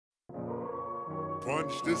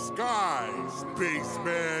Punch the sky,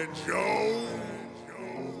 Spaceman Joe.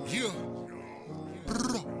 Yeah.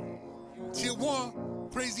 Tier 1,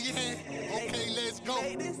 praise your hand. Okay, let's go.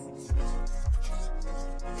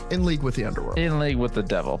 In league with the underworld. In league with the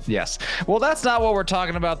devil, yes. Well, that's not what we're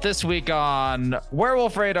talking about this week on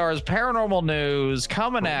Werewolf Radar's Paranormal News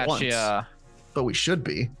coming at you. But we should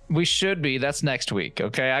be. We should be. That's next week.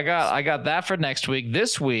 Okay, I got that for next week.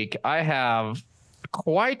 This week, I have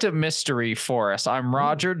quite a mystery for us. I'm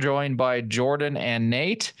Roger, joined by Jordan and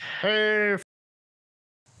Nate. Hey.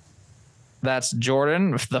 That's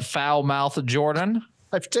Jordan, the foul-mouthed Jordan.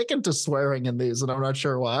 I've taken to swearing in these, and I'm not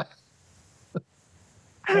sure why.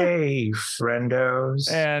 Hey, friendos.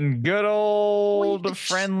 And good old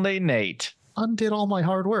friendly Nate. Undid all my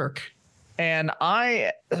hard work. And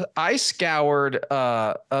I scoured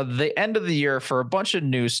the end of the year for a bunch of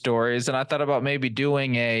news stories, and I thought about maybe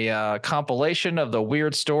doing a compilation of the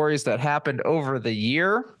weird stories that happened over the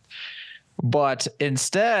year. But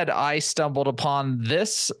instead, I stumbled upon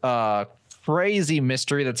this crazy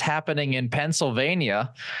mystery that's happening in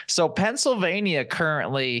Pennsylvania. So Pennsylvania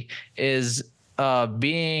currently is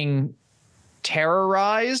being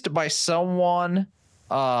terrorized by someone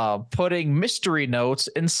putting mystery notes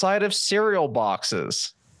inside of cereal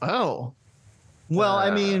boxes. Oh. Well, I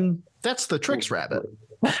mean, that's the Trix Rabbit.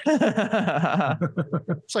 It's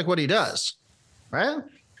like what he does, right?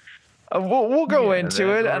 We'll go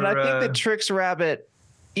into it. And I think the Trix Rabbit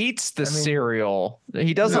eats the cereal.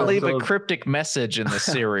 He doesn't leave a cryptic message in the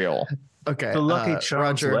cereal. Okay. The Lucky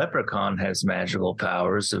Charms Roger, leprechaun has magical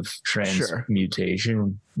powers of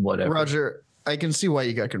transmutation, whatever. Roger, I can see why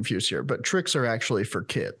you got confused here, but tricks are actually for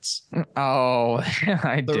kids. Oh,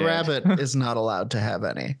 The rabbit is not allowed to have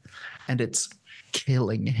any, and it's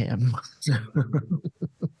killing him.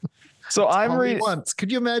 So I'm reading.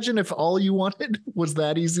 Could you imagine if all you wanted was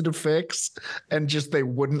that easy to fix and just they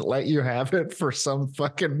wouldn't let you have it for some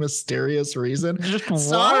fucking mysterious reason?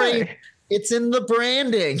 Sorry, it's in the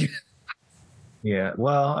branding. Yeah,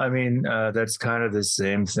 well, I mean, that's kind of the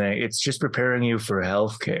same thing. It's just preparing you for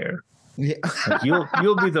healthcare. Yeah. Like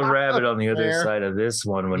you'll be the rabbit on the other side of this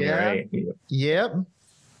one when you're 8. Yep.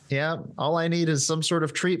 All I need is some sort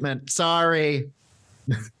of treatment. Sorry.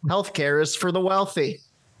 Healthcare is for the wealthy.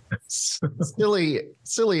 Silly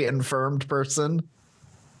infirmed person.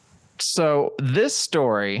 So this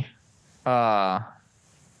story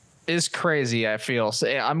is crazy, I feel. So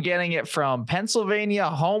I'm getting it from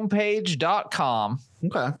PennsylvaniaHomepage.com.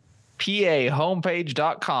 Okay.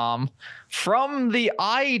 PAHomepage.com from the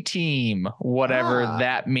I team, whatever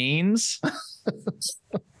that means.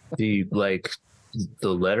 The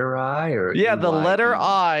letter I or the letter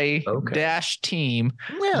I dash team.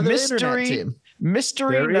 Yeah, the internet team.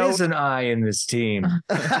 Mystery there note. Is an I in this team.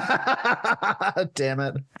 Damn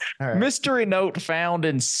it. All right. Mystery note found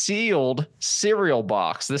in sealed cereal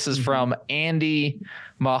box. This is from Andy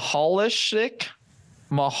Mahalshik.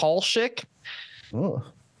 Oh.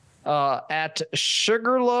 At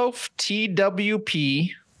Sugarloaf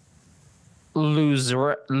TWP,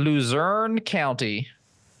 Luzerne County.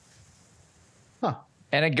 Huh.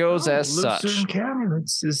 And it goes as such. Luzerne County.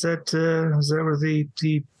 Is that where the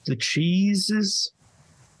cheese is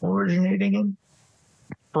originating in?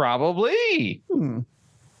 Probably.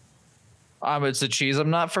 It's a cheese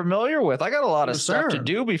I'm not familiar with. I got a lot of stuff to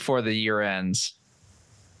do before the year ends.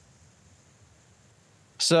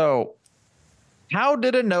 So, how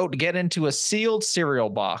did a note get into a sealed cereal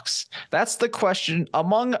box? That's the question,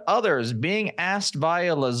 among others, being asked by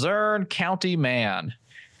a Luzerne County man.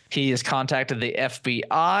 He has contacted the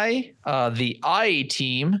FBI, the IE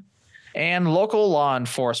team, and local law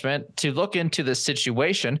enforcement to look into the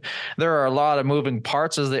situation. There are a lot of moving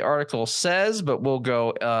parts, as the article says, but we'll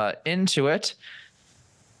go into it.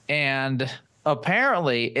 And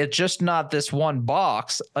apparently, it's just not this one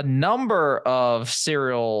box. A number of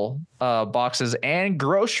cereal boxes and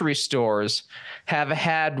grocery stores have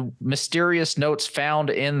had mysterious notes found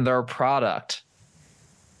in their product.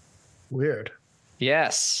 Weird.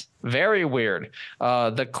 Yes, very weird.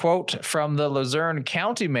 The quote from the Luzerne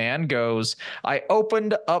County man goes, I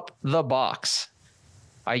opened up the box.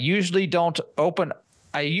 I usually open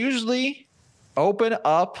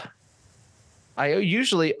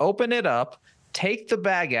it up, take the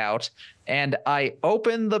bag out, and I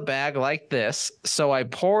opened the bag like this. So I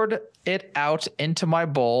poured it out into my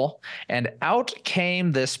bowl, and out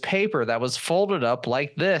came this paper that was folded up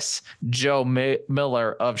like this, Joe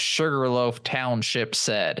Miller of Sugarloaf Township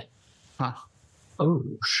said. Huh. Oh,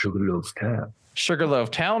 Sugarloaf Town. Sugarloaf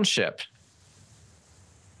Township.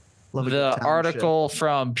 The article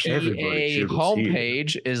from PA Everybody jiggles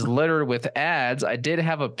homepage is littered with ads. I did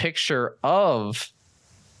have a picture of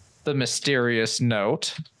the mysterious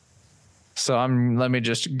note. So let me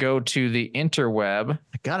just go to the interweb.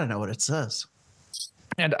 I gotta know what it says.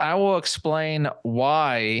 And I will explain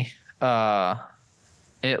why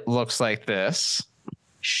it looks like this.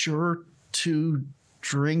 Sure to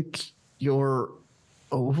drink your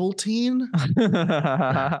Ovaltine?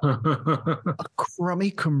 A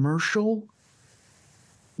crummy commercial?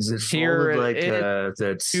 Is it Here folded like it-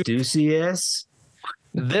 that Stussy S?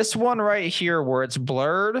 This one right here where it's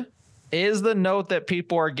blurred is the note that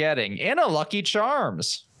people are getting in a Lucky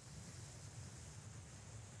Charms.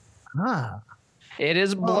 Ah. It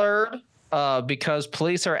is blurred because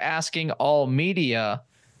police are asking all media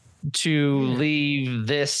to leave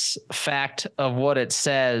this fact of what it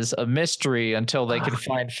says a mystery until they can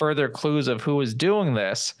find further clues of who is doing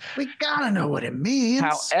this. We gotta know what it means.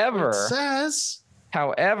 However, what it says.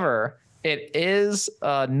 However, it is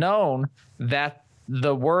known that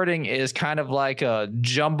the wording is kind of like a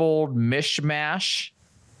jumbled mishmash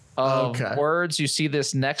of words. You see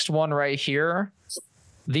this next one right here.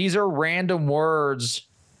 These are random words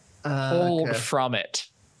pulled from it.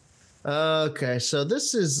 Okay, so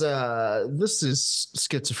this is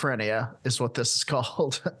schizophrenia is what this is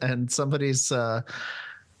called, and somebody at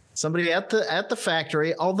the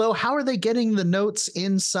factory. Although, how are they getting the notes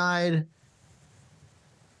inside?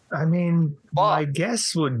 I mean, my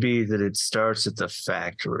guess would be that it starts at the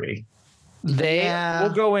factory. We'll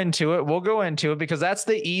go into it because that's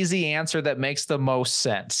the easy answer that makes the most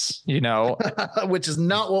sense, you know. Which is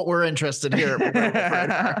not what we're interested here.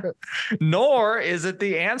 Nor is it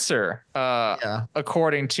the answer,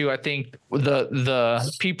 according to, I think,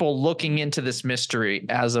 the people looking into this mystery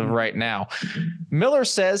as of right now. Miller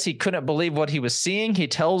says he couldn't believe what he was seeing. He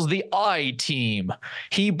tells the I-Team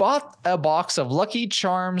he bought a box of Lucky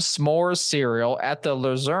Charms s'mores cereal at the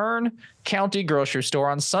Luzerne County grocery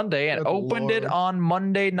store on Sunday and opened it on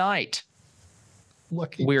Monday night.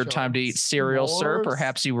 Weird time to eat cereal, sir.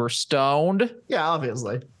 Perhaps you were stoned. Yeah,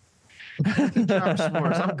 obviously. Lucky Charms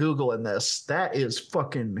s'mores. I'm Googling this. That is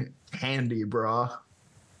fucking handy, bro.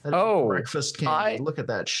 That is breakfast candy. Look at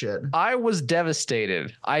that shit. I was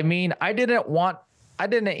devastated. I mean, I didn't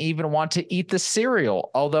even want to eat the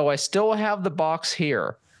cereal, although I still have the box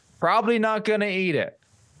here. Probably not going to eat it.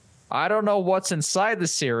 I don't know what's inside the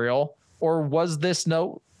cereal. Or was this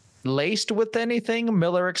note laced with anything?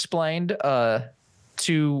 Miller explained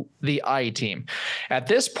to the I-Team. At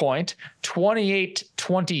this point,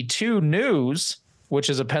 2822 News, which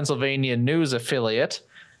is a Pennsylvania news affiliate,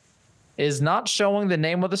 is not showing the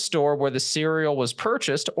name of the store where the cereal was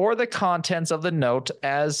purchased or the contents of the note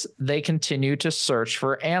as they continue to search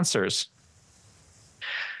for answers.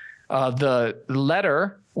 The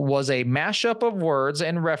letter was a mashup of words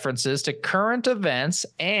and references to current events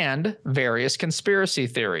and various conspiracy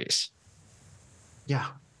theories. Yeah.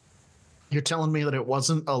 You're telling me that it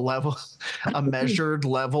wasn't a measured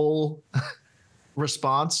level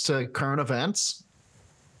response to current events?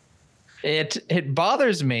 It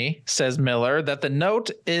bothers me, says Miller, that the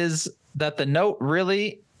note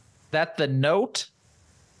really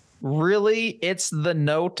it's the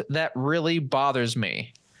note that really bothers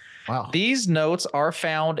me. Wow. These notes are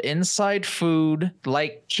found inside food,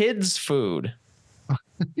 like kids' food.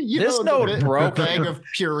 This note broke a bag of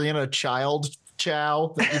Purina child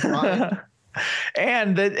chow that you find.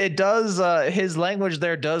 And it does. His language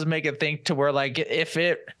there does make it think to where, like, if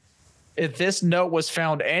this note was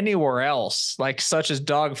found anywhere else, like such as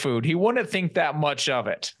dog food, he wouldn't think that much of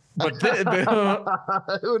it. But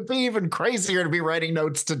it would be even crazier to be writing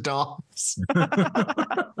notes to dogs.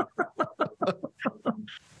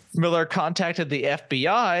 Miller contacted the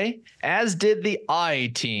FBI, as did the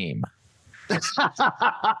I-Team. The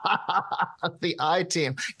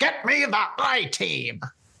I-Team. Get me the I-Team.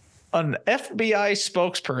 An FBI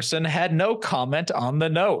spokesperson had no comment on the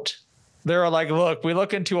note. They were like, look, we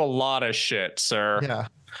look into a lot of shit, sir. Yeah.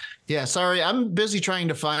 Yeah, sorry. I'm busy trying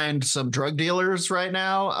to find some drug dealers right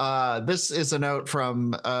now. This is a note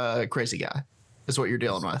from a crazy guy, is what you're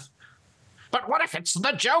dealing with. But what if it's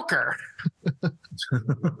the Joker?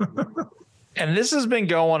 And this has been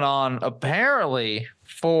going on apparently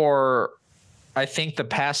for, I think, the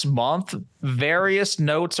past month. Various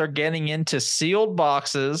notes are getting into sealed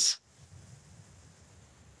boxes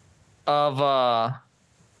of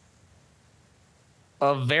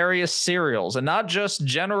various cereals, and not just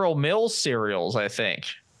General Mills cereals. I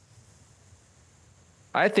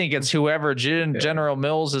think it's whoever General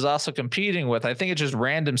Mills is also competing with. I think it's just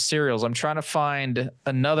random cereals. I'm trying to find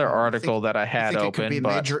another article that I had open. It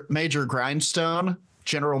could be Major Grindstone.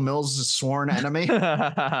 General Mills' sworn enemy?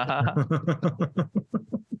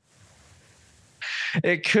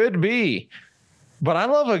 It could be. But I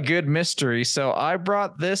love a good mystery, so I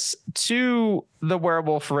brought this to the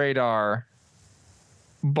Werewolf Radar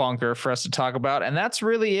bunker for us to talk about, and that's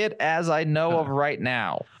really it as I know of right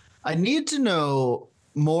now. I need to know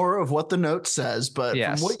more of what the note says, but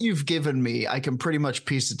Yes. from what you've given me, I can pretty much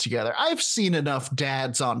piece it together. I've seen enough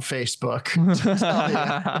dads on Facebook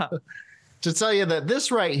to tell you that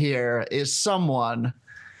this right here is someone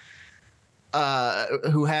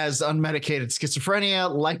who has unmedicated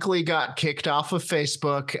schizophrenia, likely got kicked off of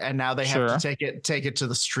Facebook, and now they have to take it to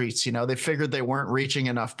the streets. You know, they figured they weren't reaching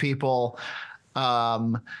enough people.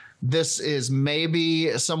 This is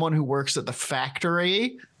maybe someone who works at the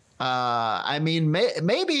factory. I mean,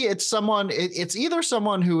 maybe it's someone. It's either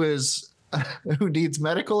someone who is who needs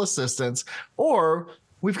medical assistance, or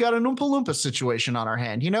we've got an Oompa Loompa situation on our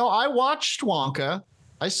hand. You know, I watched Wonka.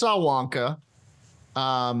 I saw Wonka.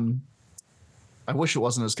 I wish it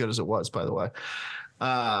wasn't as good as it was, by the way.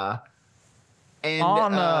 The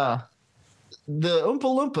Oompa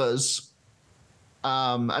Loompas,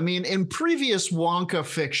 I mean, in previous Wonka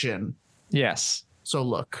fiction. Yes. So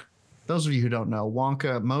look, those of you who don't know,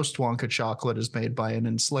 most Wonka chocolate is made by an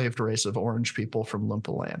enslaved race of orange people from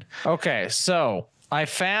Loompa Land. Okay, so I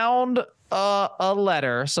found a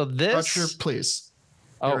letter. So this... Roger, please.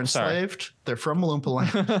 They're enslaved. Sorry. They're from Loompa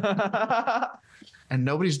Land. And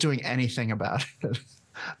nobody's doing anything about it.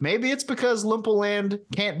 Maybe it's because Loompa Land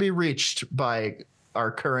can't be reached by our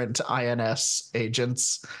current INS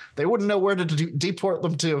agents. They wouldn't know where to deport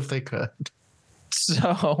them to if they could.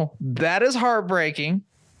 So that is heartbreaking.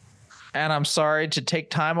 And I'm sorry to take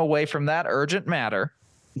time away from that urgent matter.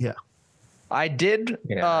 Yeah. I did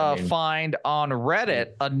find on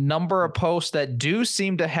Reddit a number of posts that do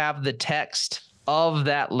seem to have the text of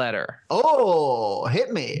that letter. Oh,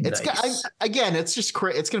 hit me. It's Nice. again, it's just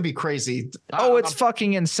it's going to be crazy. It's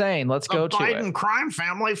fucking insane. Let's go to it. Biden crime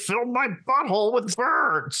family filled my butthole with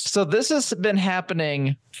birds. So this has been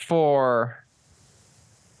happening for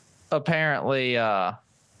apparently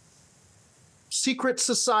Secret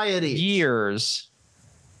society. years.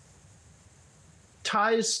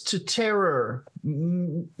 Ties to terror.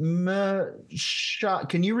 Can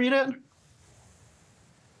you read it?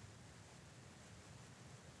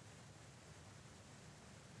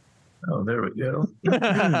 Oh, there we go.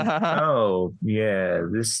 Oh, yeah.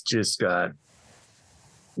 This just got.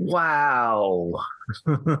 Wow.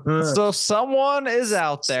 So someone is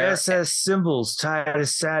out there. SS symbols tied to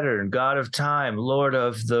Saturn, God of Time, Lord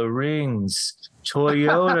of the Rings,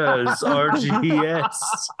 Toyota's RGS,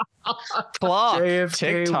 Clock,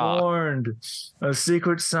 JFK TikTok. warned, a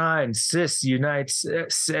secret sign, CIS unites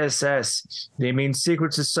SS. They mean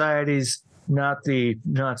secret societies, not the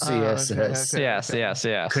Nazi SS. okay.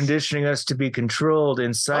 Yes. Conditioning us to be controlled,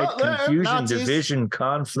 incite confusion, Nazis. division,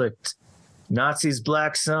 conflict. Nazis'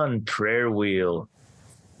 Black Sun, prayer wheel.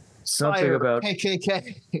 Something Fire about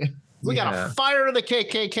KKK. We got to fire the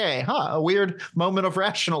KKK. A weird moment of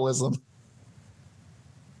rationalism.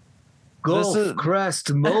 Golf,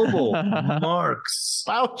 Crest, Mobile, Marks.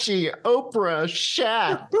 Fauci, Oprah,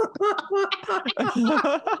 Shaq.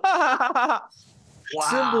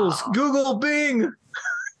 Symbols, Google, Bing.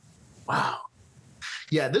 Wow.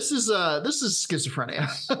 Yeah, this is schizophrenia.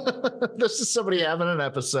 This is somebody having an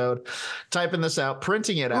episode, typing this out,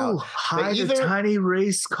 printing it out. Oh, hide a tiny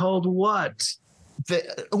race called what?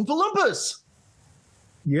 The Oompa Loompas.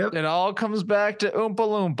 Yep. It all comes back to Oompa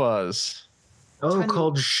Loompas. Oh,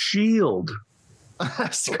 called Shield.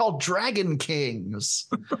 It's called Dragon Kings.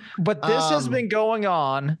 But this has been going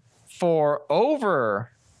on for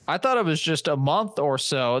over, I thought it was just a month or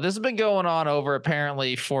so. This has been going on over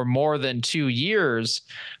apparently for more than 2 years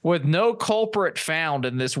with no culprit found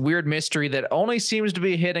in this weird mystery that only seems to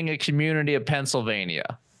be hitting a community of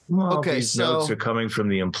Pennsylvania. Well, Okay, these so- notes are coming from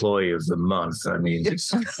the employee of the month. I mean, they're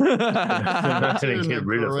not going to get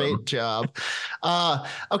rid of them. Great job.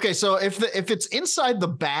 Okay, so if it's inside the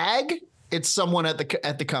bag, it's someone at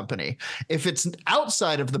the company. If it's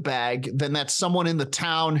outside of the bag, then that's someone in the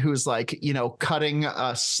town who's like, cutting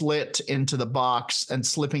a slit into the box and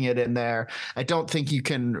slipping it in there. I don't think you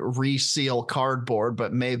can reseal cardboard,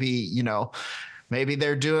 but maybe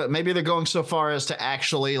they're going so far as to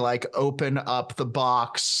actually like open up the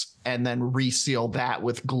box and then reseal that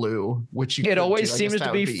with glue, which It always seems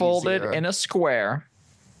to be folded in a square,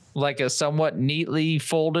 like a somewhat neatly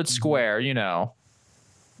folded square,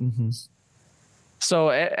 Mm-hmm. So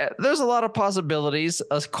there's a lot of possibilities.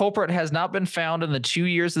 A culprit has not been found in the 2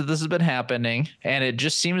 years that this has been happening, and it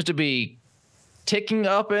just seems to be ticking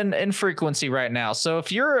up in frequency right now. So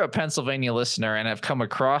if you're a Pennsylvania listener and have come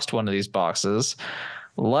across one of these boxes,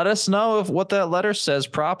 let us know if what that letter says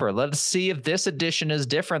proper. Let us see if this edition is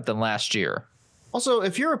different than last year. Also,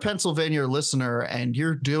 if you're a Pennsylvania listener and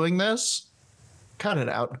you're doing this, cut it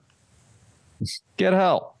out. Get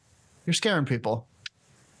help. You're scaring people.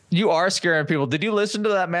 You are scaring people. Did you listen to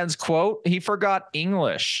that man's quote? He forgot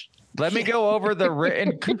English. Let me go over the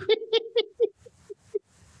written.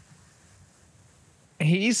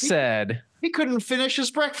 He said he couldn't finish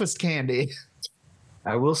his breakfast candy.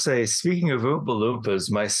 I will say, speaking of Oompa Loompas,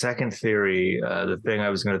 my second theory, the thing I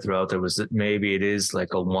was going to throw out there was that maybe it is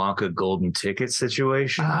like a Wonka golden ticket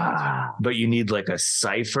situation, but you need like a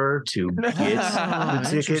cipher to get the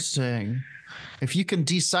ticket. Interesting. If you can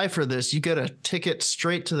decipher this, you get a ticket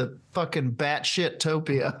straight to the fucking batshit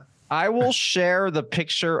topia. I will share the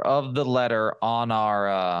picture of the letter on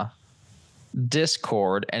our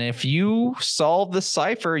Discord, and if you solve the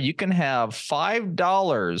cipher, you can have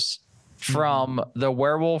 $5 from the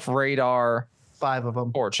Werewolf Radar 5 of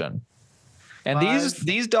them fortune. And 5.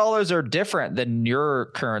 these dollars are different than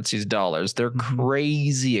your currency's dollars. They're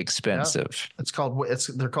crazy expensive. Yep.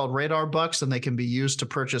 They're called radar bucks, and they can be used to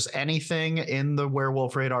purchase anything in the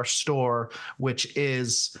Werewolf Radar store, which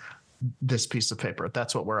is this piece of paper.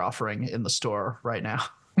 That's what we're offering in the store right now.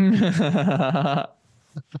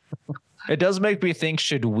 It does make me think,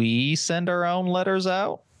 should we send our own letters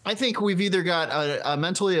out? I think we've either got a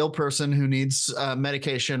mentally ill person who needs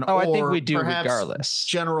medication, or I think we do perhaps regardless.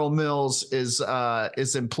 General Mills is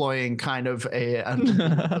employing kind of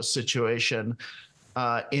a situation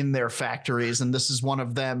in their factories, and this is one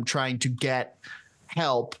of them trying to get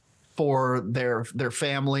help for their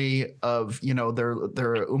family of their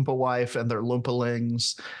Oompa wife and their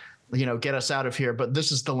Loompalings, get us out of here. But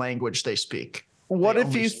this is the language they speak. What they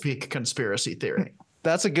if you speak conspiracy theory?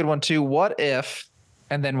 That's a good one too. What if?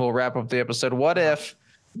 And then we'll wrap up the episode. What if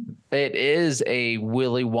it is a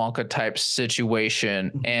Willy Wonka type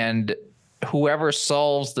situation and whoever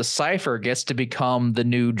solves the cipher gets to become the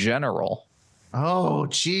new general? Oh,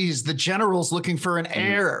 geez. The general's looking for an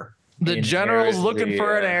heir. The general's looking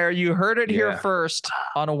for an heir. You heard it here first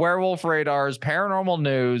on a Werewolf Radar's Paranormal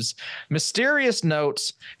News. Mysterious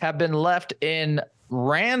notes have been left in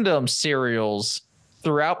random cereals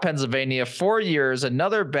throughout Pennsylvania for years.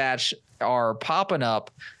 Another batch are popping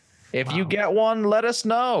up. If you get one, let us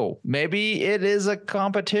know. Maybe it is a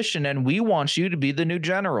competition and we want you to be the new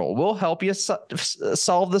general. We'll help you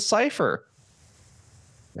solve the cipher.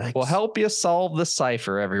 Yikes. We'll help you solve the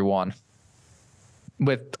cipher, everyone.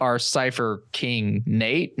 With our cipher king,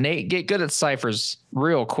 Nate. Nate, get good at ciphers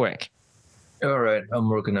real quick. All right, I'm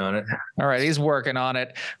working on it. All right, he's working on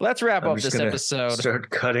it. Let's wrap up this episode.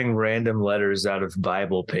 Start cutting random letters out of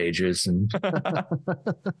Bible pages and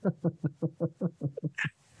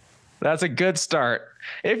That's a good start.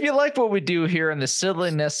 If you like what we do here and the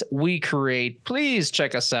silliness we create, please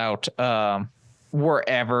check us out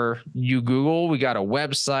wherever you Google. We got a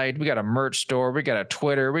website, we got a merch store, we got a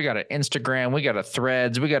Twitter, we got an Instagram, we got a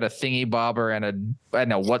Threads, we got a Thingy Bobber and a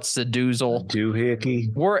What's the Doozle.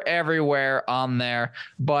 Doohickey. We're everywhere on there.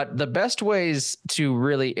 But the best ways to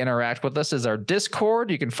really interact with us is our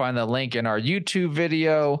Discord. You can find the link in our YouTube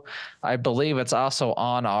video. I believe it's also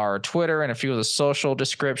on our Twitter and a few of the social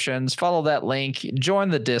descriptions. Follow that link, join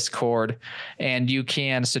the Discord, and you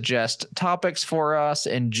can suggest topics for us,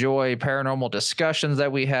 enjoy paranormal discussions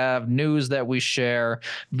that we have, news that we share,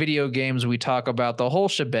 video games we talk about, the whole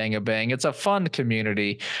shebang-a-bang. It's a fun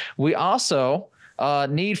community. We also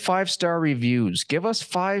need 5-star reviews. Give us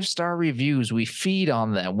 5-star reviews. We feed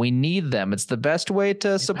on them. We need them. It's the best way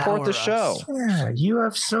to support the show. Yeah, you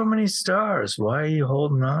have so many stars. Why are you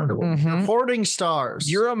holding on to them? You're hoarding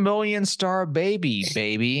stars. You're a 1,000,000-star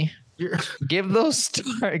baby. Give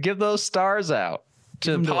those stars out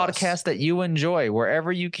to the podcast that you enjoy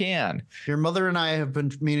wherever you can. Your mother and I have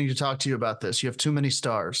been meaning to talk to you about this. You have too many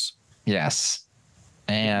stars. Yes.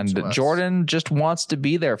 And Jordan just wants to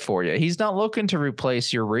be there for you. He's not looking to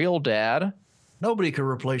replace your real dad. Nobody can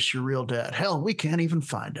replace your real dad. Hell, we can't even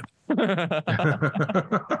find him. I'll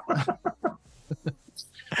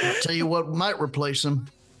tell you what might replace him.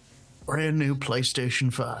 Brand new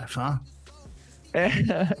PlayStation 5, huh?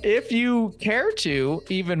 If you care to,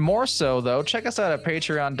 even more so, though, check us out at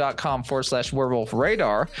patreon.com/werewolf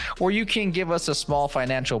radar, where you can give us a small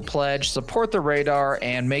financial pledge, support the radar,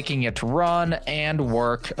 and making it run and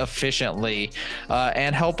work efficiently,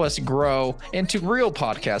 and help us grow into real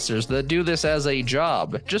podcasters that do this as a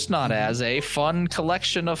job, just not as a fun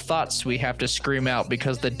collection of thoughts we have to scream out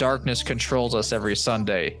because the darkness controls us every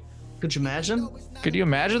Sunday. Could you imagine? Could you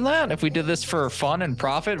imagine that if we did this for fun and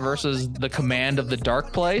profit versus the command of the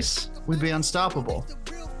dark place? We'd be unstoppable.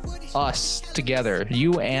 Us together,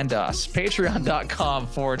 you and us.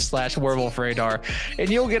 Patreon.com/Werewolf Radar, and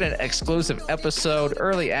you'll get an exclusive episode,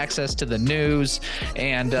 early access to the news,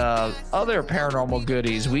 and other paranormal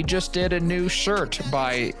goodies. We just did a new shirt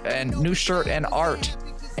and art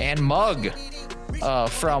and mug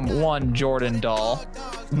from one Jordan doll.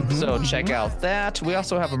 So check out that. We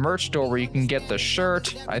also have a merch store where you can get the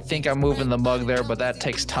shirt. I think I'm moving the mug there, but that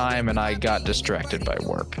takes time and I got distracted by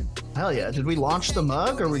work. Hell yeah. Did we launch the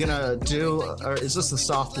mug? Or are we going to or is this the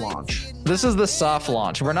soft launch? This is the soft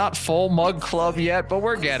launch. We're not full mug club yet, but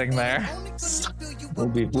we're getting there. We'll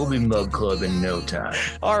be mug club in no time.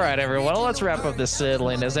 All right, everyone. Let's wrap up this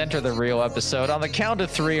silliness. Enter the real episode. On the count of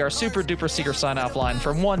 3, our super duper secret sign off line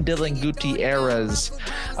from one Dylan Gutierrez,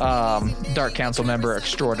 Dark Council member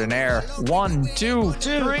extraordinaire. 1, 2,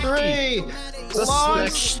 3.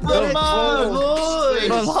 Launch the mug!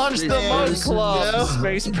 Launch the mug club,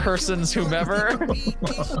 space persons, whomever.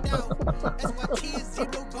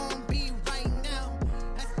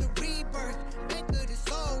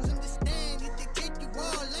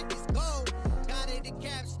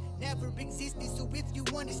 So if you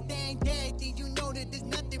understand that, then you know that there's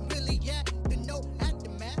nothing really, yeah, to know.